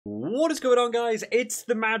What is going on, guys? It's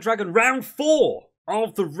the Mad Dragon, round 4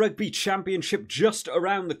 of the Rugby Championship just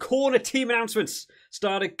around the corner. Team announcements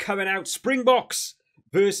started coming out. Springboks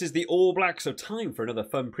versus the All Blacks. So time for another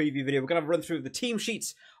fun preview video. We're going to have a run through the team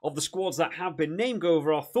sheets of the squads that have been named, go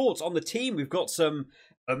over our thoughts on the team. We've got some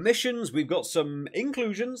omissions, we've got some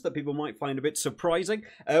inclusions that people might find a bit surprising.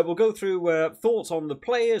 We'll go through thoughts on the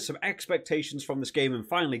players, some expectations from this game, and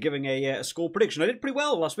finally giving a score prediction. I did pretty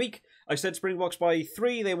well last week. I said Springboks by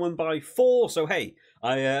 3, they won by 4, so hey,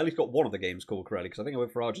 I at least got one of the games called correctly, because I think I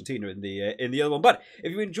went for Argentina in the other one. But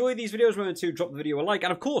if you enjoy these videos, remember to drop the video a like,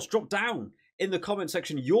 and of course, drop down in the comment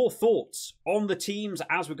section your thoughts on the teams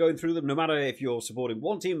as we're going through them, no matter if you're supporting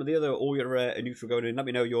one team or the other, or you're a neutral going in. Let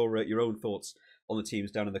me know your own thoughts on the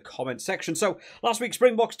teams down in the comment section. So last week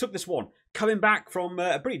Springboks took this one, coming back from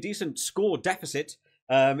a pretty decent score deficit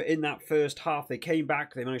in that first half. They came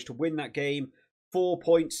back, they managed to win that game, 4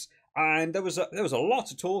 points. And there was a lot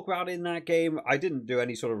to talk about in that game. I didn't do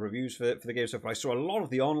any sort of reviews for the game so far. I saw a lot of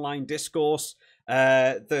the online discourse,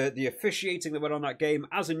 the officiating that went on that game.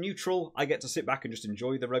 As a neutral, I get to sit back and just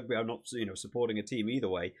enjoy the rugby. I'm not supporting a team either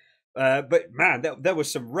way. But man, there was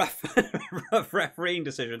some rough refereeing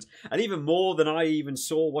decisions, and even more than I even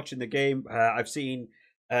saw watching the game. I've seen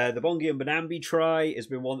the Bongi and Mbonambi try has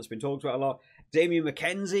been one that's been talked about a lot. Damien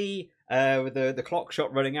McKenzie, with the clock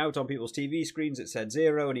shot running out on people's TV screens, it said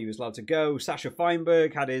 0 and he was allowed to go. Sasha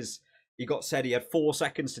Feinberg had said he had 4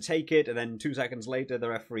 seconds to take it, and then 2 seconds later the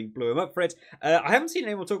referee blew him up for it. I haven't seen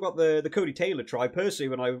anyone talk about the Cody Taylor try. Personally,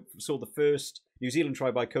 when I saw the first New Zealand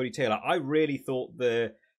try by Cody Taylor, I really thought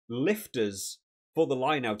the lifters for the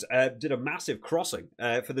line-out did a massive crossing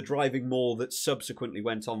for the driving maul that subsequently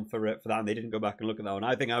went on for that, and they didn't go back and look at that one.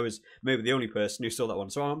 I think I was maybe the only person who saw that one,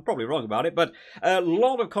 so I'm probably wrong about it. But a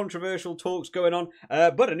lot of controversial talks going on,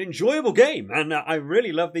 but an enjoyable game, and I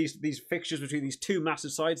really love these fixtures between these two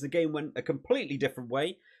massive sides. The game went a completely different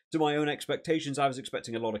way to my own expectations. I was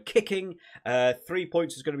expecting a lot of kicking. 3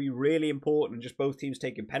 points is going to be really important, and just both teams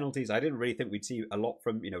taking penalties. I didn't really think we'd see a lot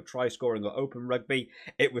from try scoring or open rugby.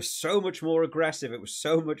 It was so much more aggressive. It was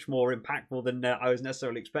so much more impactful than I was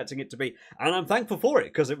necessarily expecting it to be, and I'm thankful for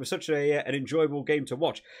it because it was such an enjoyable game to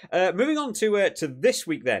watch. Moving on to this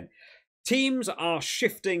week then. Teams are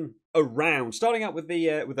shifting around. Starting out with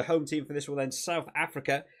the home team for this one then, South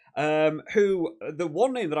Africa. Who, the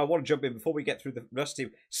one name that I want to jump in before we get through the rest of the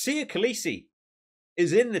team, Siya Kolisi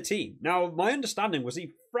is in the team. Now, my understanding was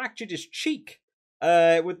he fractured his cheek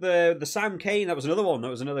with the Sam Cane. That was another one. That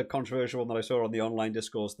was another controversial one that I saw on the online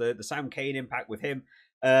discourse. The Sam Cane impact with him.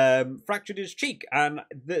 Fractured his cheek, and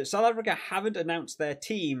South Africa haven't announced their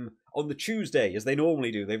team on the Tuesday as they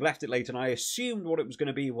normally do. They've left it late, and I assumed what it was going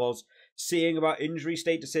to be was seeing about injury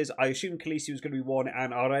statuses. I assumed Kolisi was going to be one,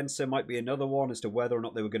 and Arendse might be another one as to whether or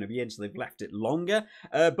not they were going to be in, so they've left it longer.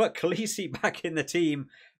 But Kolisi back in the team,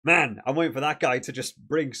 man, I'm waiting for that guy to just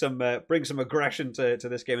bring some aggression to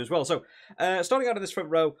this game as well. So, starting out of this front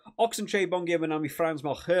row, Oxenche, Bongi, Mbonambi, Frans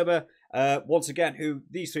Malherbe, once again, who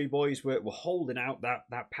these three boys were holding out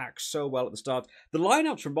that pack so well at the start. The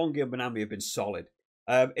lineouts from Bongi and Mbonambi have been solid.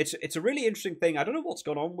 It's a really interesting thing. I don't know what's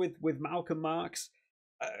gone on with Malcolm Marx.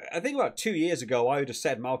 I think about 2 years ago, I would have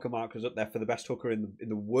said Malcolm Marx was up there for the best hooker in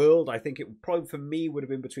the world. I think it probably for me would have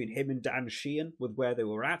been between him and Dan Sheehan with where they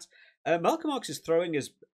were at. Malcolm Marx's throwing has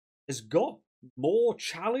got more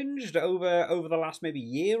challenged over the last maybe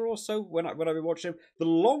year or so when I've been watching him. The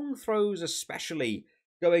long throws, especially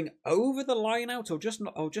going over the line out or just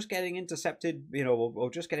getting intercepted,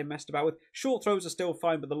 or just getting messed about with. Short throws are still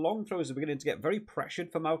fine, but the long throws are beginning to get very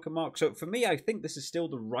pressured for Malcolm Marx. So for me, I think this is still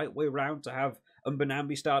the right way around to have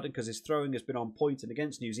Mbonambi starting, because his throwing has been on point, and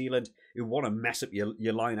against New Zealand, who want to mess up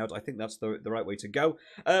your line out, I think that's the right way to go.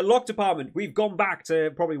 Lock department, we've gone back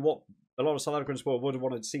to probably what a lot of South African sport would have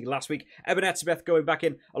wanted to see last week. Eben Etzebeth going back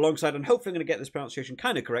in alongside, and hopefully I'm going to get this pronunciation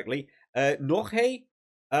kind of correctly, Norgay.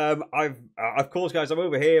 Of course, guys, I'm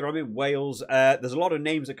over here. I'm in Wales. There's a lot of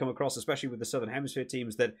names that come across, especially with the Southern Hemisphere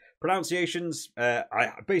teams, that pronunciations,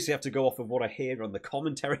 I basically have to go off of what I hear on the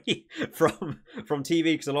commentary from TV,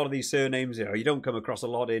 because a lot of these surnames, you don't come across a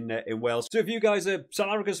lot in Wales. So if you guys are South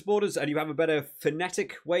African supporters and you have a better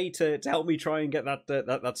phonetic way to help me try and get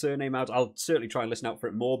that surname out, I'll certainly try and listen out for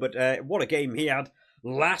it more. But what a game he had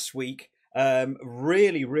last week.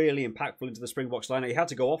 Really impactful into the Springboks lineup. He had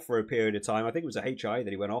to go off for a period of time. I think it was a HI that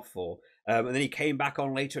he went off for, and then he came back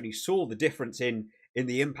on later, and he saw the difference in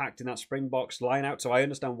the impact in that Springboks lineout. So I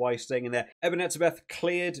understand why he's staying in there. Eben Etzebeth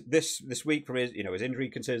cleared this week from his his injury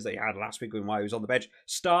concerns that he had last week when he was on the bench.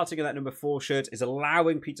 Starting in that number 4 shirt is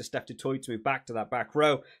allowing Peter Steph-du-Toit to move back to that back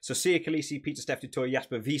row. So Siya Kolisi, Peter Steph-du-Toit,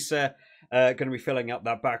 Jasper Wiese going to be filling out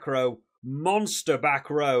that back row. monster back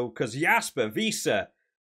row because Jasper Wiese.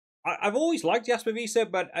 I've always liked Jasper Wiese,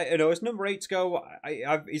 but as number 8s go,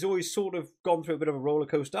 he's always sort of gone through a bit of a roller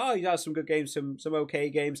coaster. Oh, he has some good games, some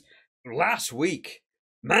okay games. Last week,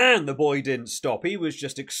 man, the boy didn't stop. He was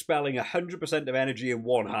just expelling 100% of energy in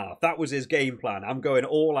one half. That was his game plan. I'm going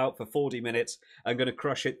all out for 40 minutes. I'm going to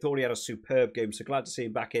crush it. Thought he had a superb game, so glad to see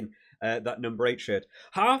him back in that number 8 shirt.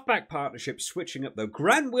 Halfback partnership switching up, though.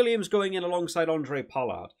 Grant Williams going in alongside Andre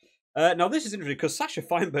Pollard. Now, this is interesting because Sasha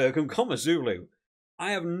Feinberg and Komazulu,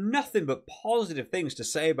 I have nothing but positive things to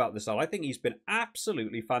say about this. I think he's been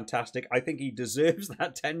absolutely fantastic. I think he deserves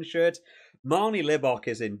that 10 shirt. Marnie Libok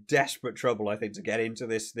is in desperate trouble, I think, to get into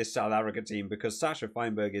this South Africa team because Sasha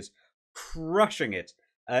Feinberg is crushing it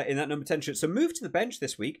in that number 10 shirt. So move to the bench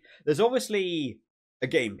this week. There's obviously a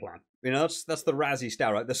game plan. That's the Razzie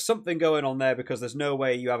star, right? There's something going on there because there's no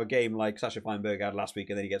way you have a game like Sasha Feinberg had last week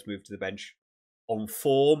and then he gets moved to the bench on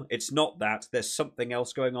form. It's not that. There's something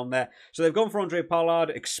else going on there. So they've gone for Andre Pollard,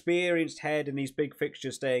 experienced head in these big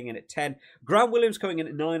fixtures, staying in at 10. Grant Williams coming in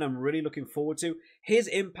at 9, I'm really looking forward to. His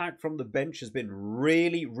impact from the bench has been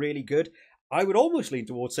really, really good. I would almost lean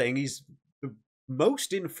towards saying he's the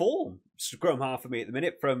most in form scrum half for me at the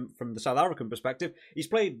minute from the South African perspective. He's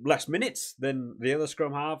played less minutes than the other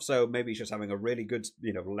scrum half, so maybe he's just having a really good,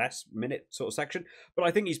 less minute sort of section. But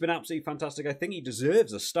I think he's been absolutely fantastic. I think he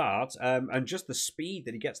deserves a start, and just the speed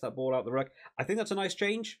that he gets that ball out the ruck, I think that's a nice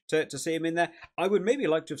change to see him in there. I would maybe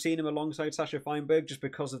like to have seen him alongside Sasha Feinberg just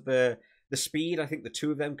because of the speed. I think the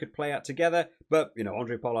two of them could play out together. But,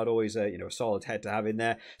 Andre Pollard always a solid head to have in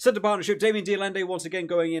there. Centre partnership, Damien Diolende once again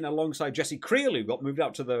going in alongside Jesse Creel, who got moved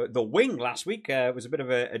out to the wing last week. It was a bit of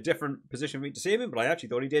a different position for me to see him in, but I actually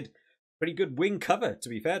thought he did pretty good wing cover, to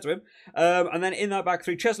be fair to him. And then in that back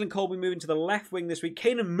three, Cheslin Colby moving to the left wing this week.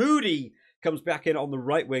 Kanan Moody comes back in on the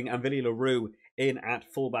right wing, and Willie LaRue in at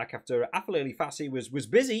fullback after Afalele Fassi was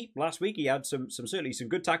busy last week. He had certainly some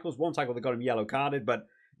good tackles. One tackle that got him yellow carded, but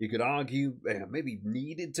you could argue maybe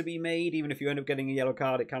needed to be made. Even if you end up getting a yellow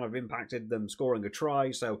card, it kind of impacted them scoring a try.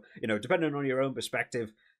 So, depending on your own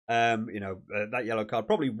perspective, that yellow card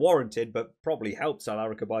probably warranted, but probably helped South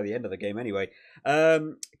Africa by the end of the game anyway.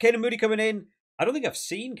 Kanan Moody coming in. I don't think I've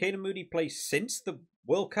seen Kanan Moody play since the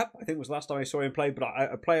World Cup. I think it was last time I saw him play, but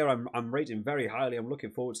a player I'm rating very highly. I'm looking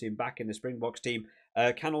forward to seeing him back in the Springboks team.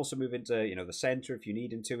 Can also move into the centre if you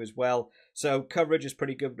need him to as well. So coverage is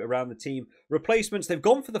pretty good around the team. Replacements, they've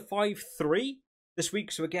gone for the 5-3 this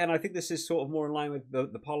week. So again, I think this is sort of more in line with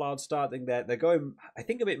the Pollard starting there. They're going, I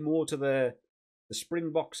think, a bit more to the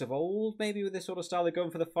Springboks of old, maybe, with this sort of style. They're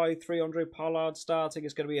going for the 5-3. Andre Pollard starting.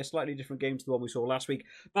 It's going to be a slightly different game to the one we saw last week.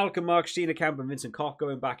 Malcolm Mark, Stina Camp, and Vincent Koch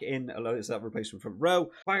going back in. Is that replacement from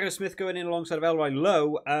row? Wagner Smith going in alongside of Elroy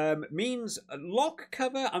Lowe means lock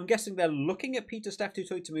cover. I'm guessing they're looking at Peter Steph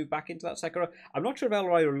Tutoy to move back into that second row. I'm not sure if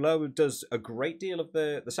Elroy Lowe does a great deal of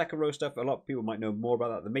the second row stuff. A lot of people might know more about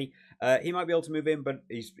that than me. He might be able to move in, but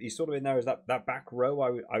he's sort of in there as that back row,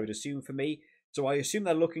 I would assume, for me. So I assume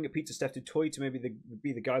they're looking at Peter Steph Tutoy to maybe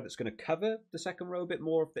be the guy that's going to cover the second row a bit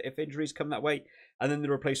more if injuries come that way. And then the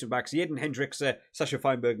replacement backs, Jaden Hendricks, Sasha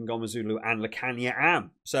Feinberg, and Ngomazulu, and Lakanya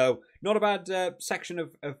Am. So not a bad section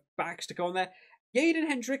of backs to go on there. Jaden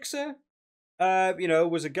Hendricks,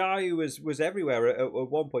 was a guy who was everywhere at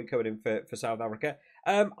one point coming in for South Africa.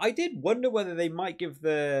 I did wonder whether they might give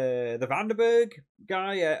the Vandenberg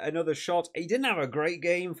guy another shot. He didn't have a great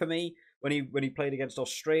game for me when he played against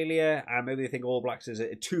Australia, and maybe they think All Blacks is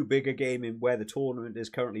a too big a game in where the tournament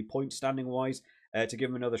is currently point standing wise to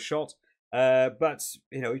give him another shot. But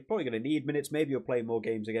he's probably going to need minutes. Maybe he'll play more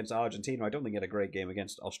games against Argentina. I don't think he had a great game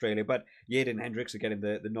against Australia, but Jaden Hendricks are getting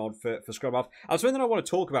the nod for scrum half. And something that I want to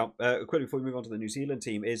talk about quickly before we move on to the New Zealand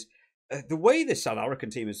team is the way this South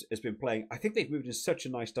African team has been playing. I think they've moved in such a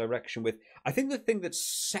nice direction with, I think the thing that's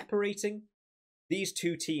separating these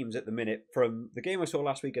two teams at the minute from the game I saw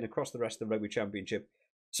last week and across the rest of the Rugby Championship,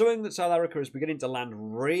 something that South Africa is beginning to land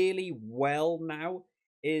really well now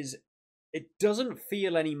is it doesn't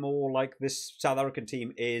feel anymore like this South African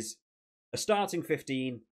team is a starting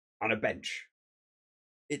 15 and a bench.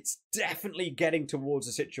 It's definitely getting towards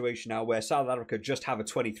a situation now where South Africa just have a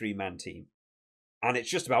 23-man team. And it's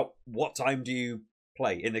just about what time do you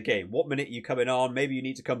play in the game? What minute are you coming on? Maybe you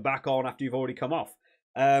need to come back on after you've already come off.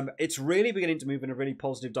 It's really beginning to move in a really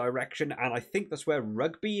positive direction, and I think that's where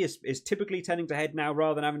rugby is typically tending to head now.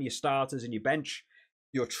 Rather than having your starters and your bench,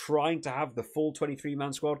 you're trying to have the full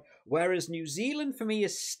 23-man squad, whereas New Zealand, for me,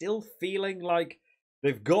 is still feeling like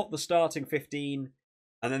they've got the starting 15,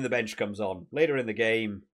 and then the bench comes on later in the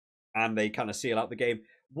game, and they kind of seal out the game.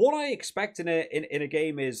 What I expect in a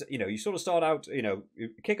game is, you sort of start out, you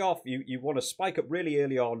kick off, you want to spike up really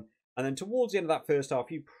early on, And then towards the end of that first half,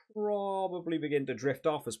 you probably begin to drift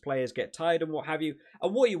off as players get tired and what have you.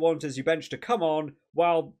 And what you want is your bench to come on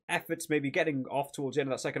while efforts maybe getting off towards the end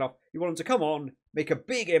of that second half. You want them to come on, make a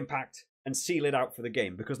big impact, and seal it out for the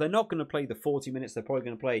game. Because they're not going to play the 40 minutes. They're probably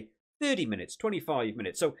going to play 30 minutes, 25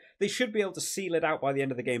 minutes. So they should be able to seal it out by the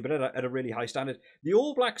end of the game, but at a really high standard. The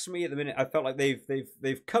All Blacks, for me, at the minute, I felt like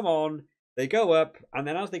they've come on, they go up, and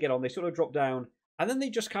then as they get on, they sort of drop down. And then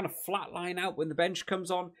they just kind of flatline out when the bench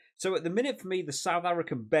comes on. So at the minute, for me, the South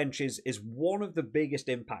African bench is one of the biggest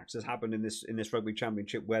impacts that's happened in this Rugby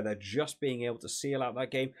Championship, where they're just being able to seal out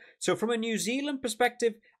that game. So from a New Zealand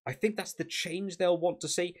perspective, I think that's the change they'll want to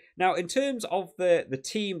see. Now, in terms of the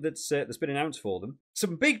team that's been announced for them,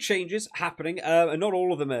 some big changes happening, and not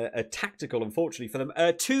all of them are tactical, unfortunately for them.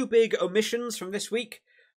 Two big omissions from this week: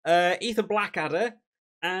 Ethan Blackadder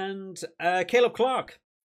and Caleb Clark.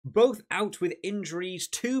 Both out with injuries.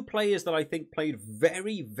 Two players that I think played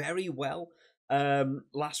very, very well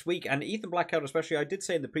last week. And Ethan Blackadder especially, I did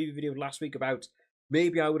say in the preview video last week about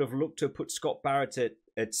maybe I would have looked to put Scott Barrett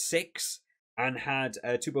at 6 and had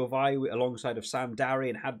Tubo Vai alongside of Sam Darry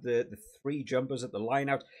and had the three jumpers at the line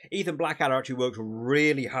out. Ethan Blackadder actually worked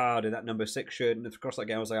really hard in that number 6 shirt, and across that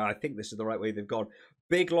game I was like, I think this is the right way they've gone.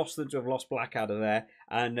 Big loss for them to have lost Blackadder there.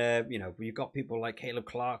 And, you know, you've got people like Caleb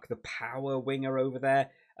Clark, the power winger over there.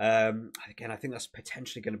 Again, I think that's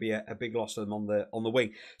potentially going to be a big loss for them on the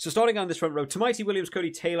wing. So starting on this front row, Tamaiti Williams,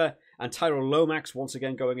 Cody Taylor, and Tyrell Lomax once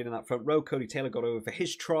again going in that front row. Cody Taylor got over for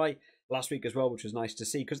his try last week as well, which was nice to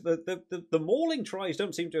see, because the mauling tries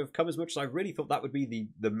don't seem to have come as much as I really thought that would be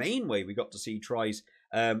the main way we got to see tries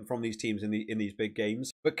from these teams in these big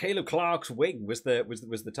games. But Caleb Clark's wing was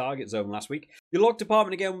the target zone last week. Your lock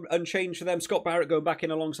department again unchanged for them. Scott Barrett going back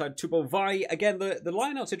in alongside Tubo Vai. Again, the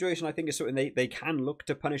line-out situation I think is something they can look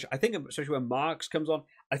to punish. I think especially when Marks comes on.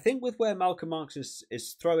 I think with where Malcolm Marks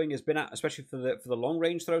is throwing has been at, especially for the long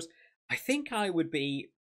range throws. I think I would be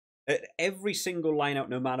at every single line-out,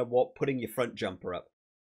 no matter what, putting your front jumper up.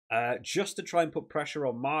 Just to try and put pressure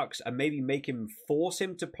on Marks and maybe force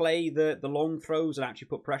him to play the long throws and actually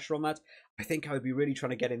put pressure on that. I think I would be really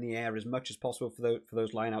trying to get in the air as much as possible for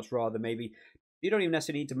those lineouts, rather than maybe you don't even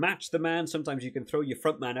necessarily need to match the man. Sometimes you can throw your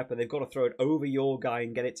front man up and they've got to throw it over your guy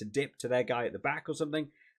and get it to dip to their guy at the back or something.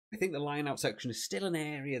 I think the lineout section is still an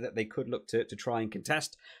area that they could look to try and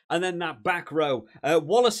contest. And then that back row,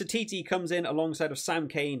 Wallace Atiti comes in alongside of Sam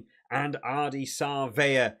Kane and Ardi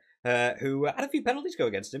Sarvea, who had a few penalties go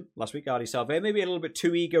against him last week. Ardi Sarvea, maybe a little bit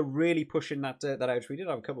too eager, really pushing that out. We did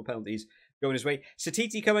have a couple of penalties going his way.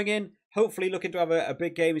 Satiti coming in, hopefully looking to have a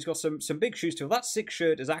big game. He's got some big shoes to fill. That 6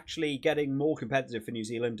 shirt is actually getting more competitive for New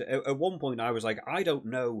Zealand. At one point, I was like, I don't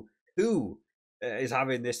know who is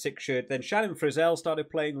having this 6 shirt. Then Shannon Frizzell started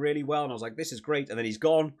playing really well, and I was like, this is great. And then he's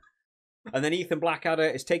gone. And then Ethan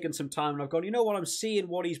Blackadder has taken some time, and I've gone, you know what? I'm seeing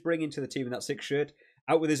what he's bringing to the team in that 6 shirt.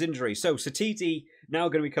 Out with his injury. So Satiti now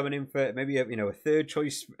going to be coming in for maybe a third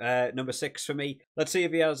choice number 6 for me. Let's see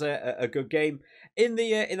if he has a good game. In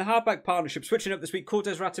the halfback partnership, switching up this week,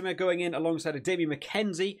 Cortez Ratimer going in alongside of Davey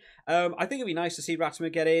McKenzie. I think it'd be nice to see Ratimer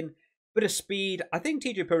get in. Bit of speed. I think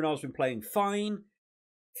TJ Pirinel's been playing fine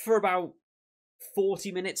for about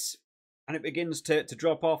 40 minutes. And it begins to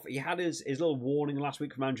drop off. He had his little warning last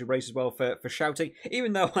week from Andrew Brace as well for shouting.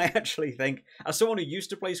 Even though I actually think, as someone who used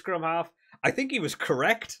to play scrum half, I think he was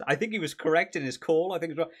correct. I think he was correct in his call. I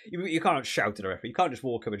think you can't shout at a referee. You can't just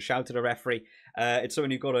walk up and shout at a referee. It's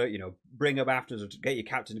something you've got to bring up afterwards, or get your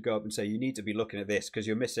captain to go up and say, you need to be looking at this because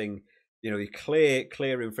you're missing the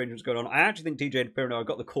clear infringements going on. I actually think TJ Pirinel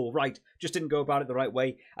got the call right, just didn't go about it the right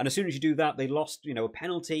way. And as soon as you do that, they lost a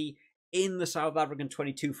penalty in the South African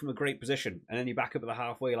 22 from a great position, and then you back up at the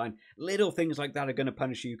halfway line. Little things like that are going to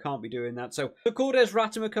punish you. You can't be doing that. So Cortez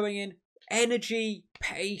Ratimer coming in, energy,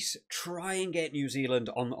 pace, try and get New Zealand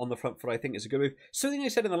on the front foot, I think is a good move. Something I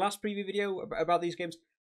said in the last preview video about these games,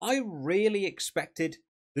 I really expected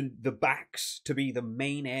the backs to be the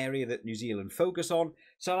main area that New Zealand focus on.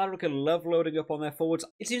 South Africa love loading up on their forwards.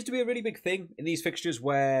 It seems to be a really big thing in these fixtures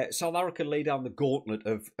where South Africa lay down the gauntlet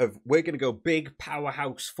of we're going to go big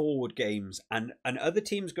powerhouse forward games, and other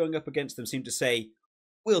teams going up against them seem to say,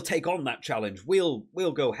 we'll take on that challenge. We'll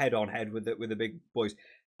go head on head with the big boys.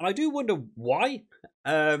 And I do wonder why.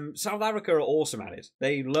 South Africa are awesome at it.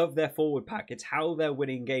 They love their forward pack. It's how they're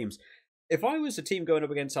winning games. If I was a team going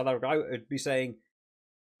up against South Africa, I would be saying,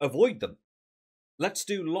 avoid them. Let's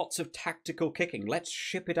do lots of tactical kicking. Let's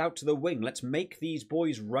ship it out to the wing. Let's make these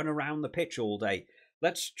boys run around the pitch all day.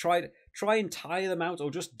 Let's try and tire them out,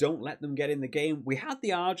 or just don't let them get in the game. We had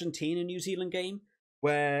the Argentina-New Zealand game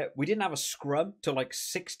where we didn't have a scrum till like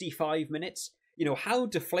 65 minutes. you know, how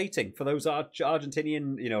deflating for those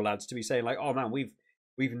Argentinian, you know, lads to be saying like, oh man, we've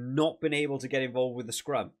not been able to get involved with the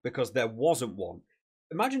scrum because there wasn't one.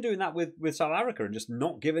 Imagine doing that with South Africa and just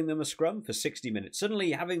not giving them a scrum for 60 minutes.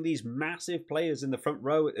 Suddenly having these massive players in the front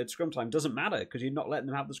row at scrum time doesn't matter because you're not letting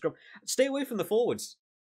them have the scrum. Stay away from the forwards.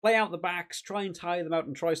 Play out the backs, try and tire them out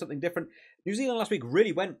and try something different. New Zealand last week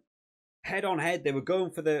really went head on head. They were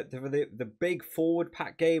going for the big forward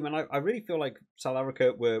pack game, and I really feel like South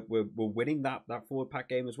Africa were winning that forward pack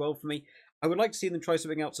game as well for me. I would like to see them try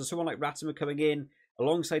something else. So someone like Ratimer coming in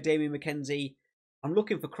alongside Damien McKenzie. I'm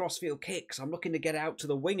looking for crossfield kicks. I'm looking to get out to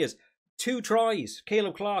the wingers. 2 tries,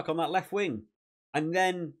 Caleb Clark on that left wing. And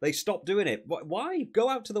then they stopped doing it. Why? Go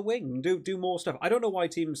out to the wing and do more stuff. I don't know why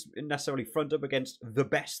teams necessarily front up against the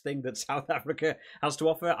best thing that South Africa has to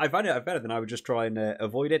offer. I find it better than I would just try and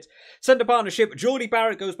avoid it. Centre partnership, Geordie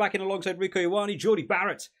Barrett goes back in alongside Rico Ioane. Geordie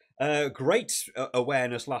Barrett, great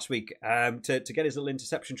awareness last week to get his little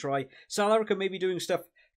interception try. South Africa may be doing stuff.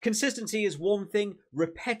 Consistency is one thing.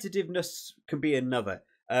 Repetitiveness can be another.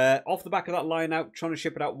 Off the back of that line out, trying to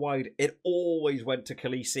ship it out wide, it always went to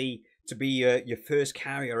Khaleesi to be your first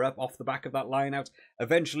carrier up off the back of that line out.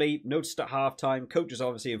 Eventually, noticed at halftime, coaches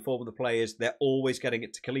obviously informed the players, they're always getting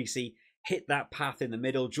it to Khaleesi, hit that path in the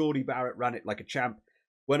middle. Geordie Barrett ran it like a champ,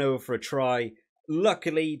 went over for a try.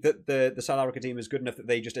 Luckily, that the South Africa team is good enough that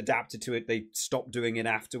they just adapted to it. They stopped doing it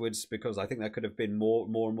afterwards because I think there could have been more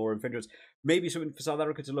and more infringements. Maybe something for South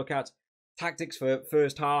Africa to look at. Tactics for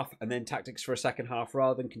first half and then tactics for a second half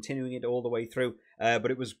rather than continuing it all the way through. But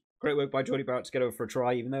it was great work by Geordie Barrett to get over for a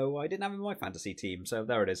try, even though I didn't have him in my fantasy team. So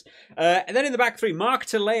there it is. And then in the back three, Mark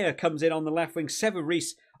Talea comes in on the left wing, Sever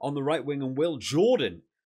Reece on the right wing, and Will Jordan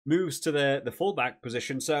moves to the fullback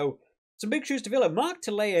position. So some big shoes to fill. Mark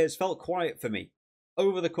Talea has felt quiet for me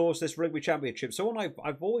over the course of this rugby championship. Someone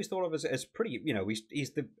I've always thought of as pretty, you know,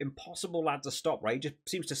 he's the impossible lad to stop, right? He just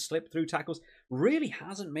seems to slip through tackles. Really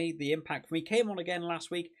hasn't made the impact for me. Came on again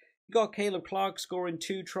last week. You got Caleb Clark scoring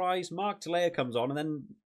 2 tries. Mark Talea comes on and then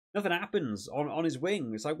nothing happens on his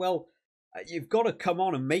wing. It's like, well, you've got to come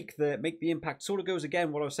on and make the impact. Sort of goes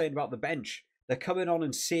again what I was saying about the bench. They're coming on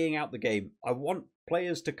and seeing out the game. I want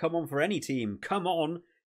players to come on for any team. Come on,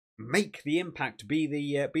 make the impact, be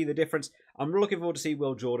the difference. I'm looking forward to see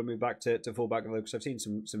Will Jordan move back to fullback because I've seen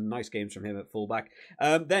some nice games from him at fullback.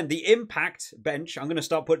 Then the impact bench, I'm going to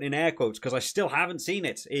start putting in air quotes because I still haven't seen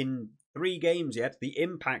it in 3 games yet. The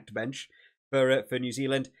impact bench for New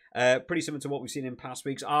Zealand, pretty similar to what we've seen in past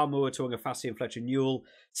weeks. Armour, Tuanga and Fletcher Newell,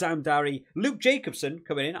 Sam Darry, Luke Jacobson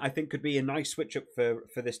coming in. I think could be a nice switch up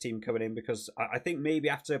for this team coming in because I think maybe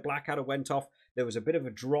after Blackadder went off, there was a bit of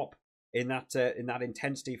a drop in that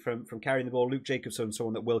intensity from carrying the ball. Luke Jacobson,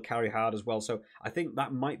 someone that will carry hard as well. So I think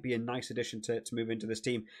that might be a nice addition to move into this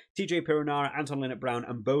team. TJ Piranara, Anton Linnett-Brown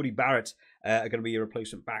and Bodie Barrett are going to be your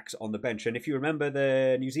replacement backs on the bench. And if you remember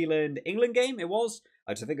the New Zealand-England game,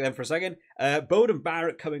 I just think of them for a second, Bodie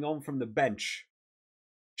Barrett coming on from the bench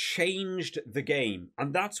changed the game.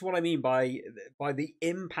 And that's what I mean by the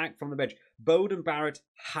impact from the bench. Bodie Barrett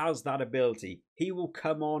has that ability. He will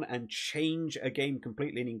come on and change a game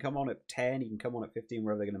completely. And he can come on at 10, he can come on at 15,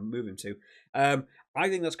 wherever they're going to move him to. I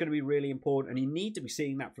think that's going to be really important. And you need to be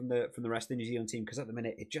seeing that from the rest of the New Zealand team, because at the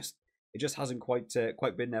minute it just hasn't quite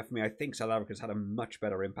been there for me. I think South Africa's had a much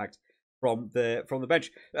better impact from the bench.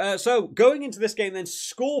 So going into this game then,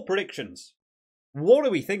 score predictions. What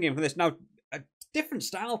are we thinking from this? Now, different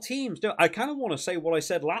style teams. I kind of want to say what I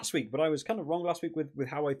said last week, but I was kind of wrong last week with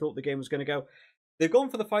how I thought the game was going to go. They've gone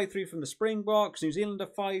for the 5-3 from the Springboks. New Zealand are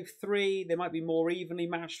 5-3. They might be more evenly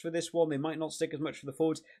matched for this one. They might not stick as much for the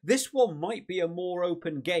forwards. This one might be a more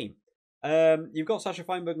open game. You've got Sasha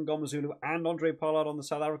Feinberg and Gomazulu and Andre Pollard on the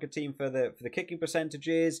South Africa team for the kicking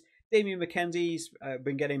percentages. Damien McKenzie's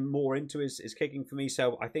been getting more into his kicking for me.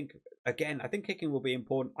 So I think kicking will be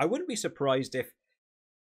important. I wouldn't be surprised if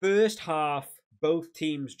first half both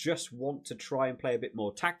teams just want to try and play a bit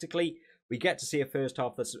more tactically. We get to see a first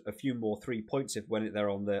half that's a few more 3 points when they're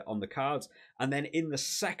on the cards, and then in the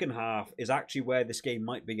second half is actually where this game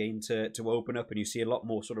might begin to open up, and you see a lot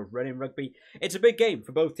more sort of running rugby. It's a big game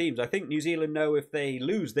for both teams. I think New Zealand know if they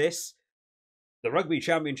lose this, the Rugby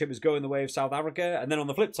Championship is going the way of South Africa, and then on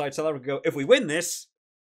the flip side, South Africa go, if we win this,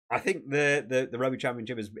 I think the Rugby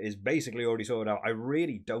Championship is basically already sorted out. I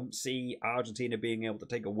really don't see Argentina being able to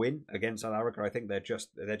take a win against South Africa. I think they're just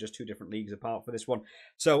 2 different leagues apart for this one.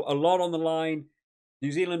 So a lot on the line.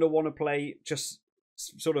 New Zealand will want to play just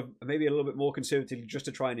sort of maybe a little bit more conservatively just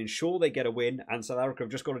to try and ensure they get a win, and South Africa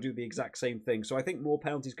have just got to do the exact same thing. So I think more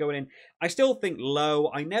penalties going in. I still think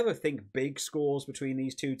low. I never think big scores between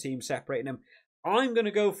these 2 teams separating them. I'm going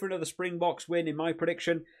to go for another Springboks win in my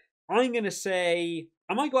prediction. I'm going to say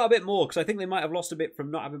I might go out a bit more because I think they might have lost a bit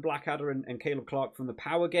from not having Blackadder and Caleb Clark from the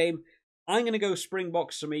power game. I'm going to go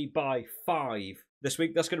Springboks for me by 5 this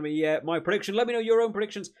week. That's going to be my prediction. Let me know your own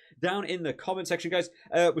predictions down in the comment section, guys.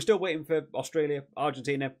 We're still waiting for Australia,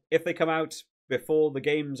 Argentina. If they come out before the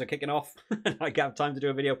games are kicking off and I have time to do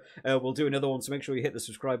a video, we'll do another one. So make sure you hit the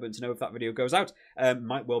subscribe button to know if that video goes out.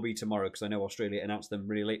 Might well be tomorrow because I know Australia announced them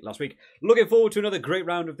really late last week. Looking forward to another great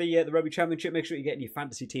round of the Rugby Championship. Make sure you get your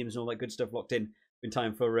fantasy teams and all that good stuff locked in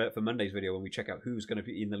time for Monday's video when we check out who's going to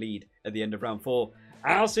be in the lead at the end of round 4.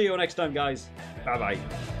 I'll see you all next time, guys.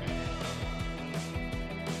 Bye-bye.